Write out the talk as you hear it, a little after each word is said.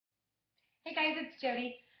Hey guys, it's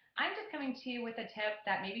Jody. I'm just coming to you with a tip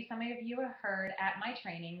that maybe some of you have heard at my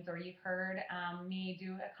trainings or you've heard me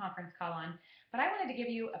do a conference call on, but I wanted to give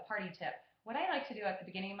you a party tip. What I like to do at the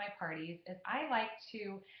beginning of my parties is I like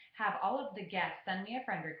to have all of the guests send me a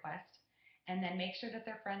friend request and then make sure that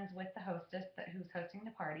they're friends with the hostess who's hosting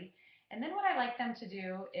the party. And then what I like them to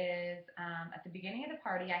do is at the beginning of the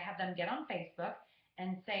party, I have them get on Facebook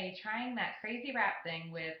and say, trying that crazy rap thing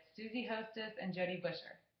with Susie Hostess and Jodi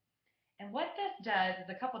Buschur. And what this does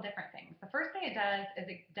is a couple different things. The first thing it does is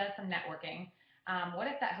it does some networking. What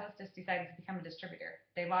if that hostess decides to become a distributor?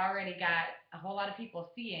 They've already got a whole lot of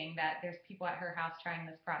people seeing that there's people at her house trying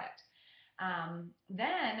this product.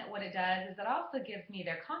 Then what it does is it also gives me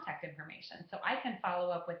their contact information. So I can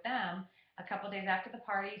follow up with them a couple days after the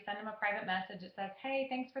party, send them a private message that says, hey,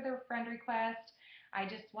 thanks for the friend request. I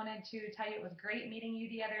just wanted to tell you it was great meeting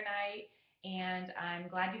you the other night, and I'm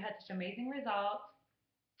glad you had such amazing results.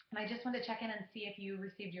 And I just wanted to check in and see if you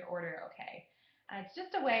received your order okay. It's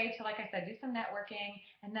just a way to, like I said, do some networking,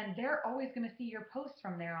 and then they're always going to see your posts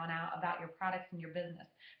from there on out about your products and your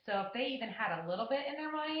business. So if they even had a little bit in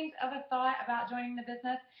their mind of a thought about joining the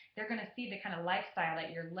business, they're going to see the kind of lifestyle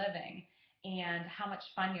that you're living and how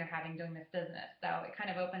much fun you're having doing this business. So it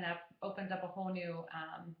kind of opens up a whole new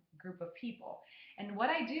group of people. And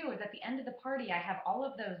what I do is at the end of the party, I have all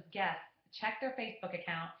of those guests check their Facebook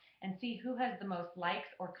account and see who has the most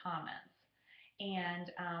likes or comments.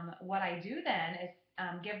 And what I do then is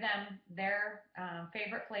give them their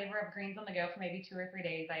favorite flavor of greens on the go for maybe 2 or 3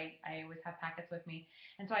 days. I always have packets with me.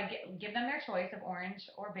 And so give them their choice of orange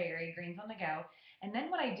or berry greens on the go. And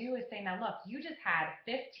then what I do is say, now look, you just had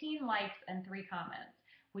 15 likes and 3 comments.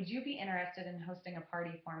 Would you be interested in hosting a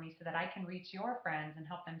party for me so that I can reach your friends and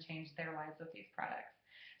help them change their lives with these products?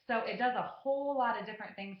 So it does a whole lot of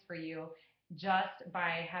different things for you just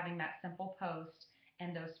by having that simple post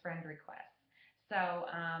and those friend requests. So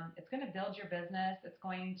it's going to build your business. It's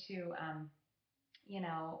going to,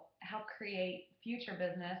 help create future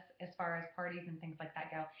business as far as parties and things like that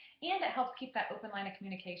go. And it helps keep that open line of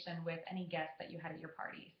communication with any guests that you had at your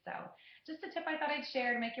parties. So just a tip I thought I'd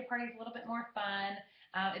share to make your parties a little bit more fun.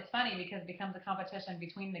 It's funny because it becomes a competition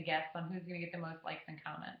between the guests on who's going to get the most likes and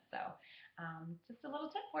comments. So just a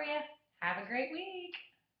little tip for you. Have a great week.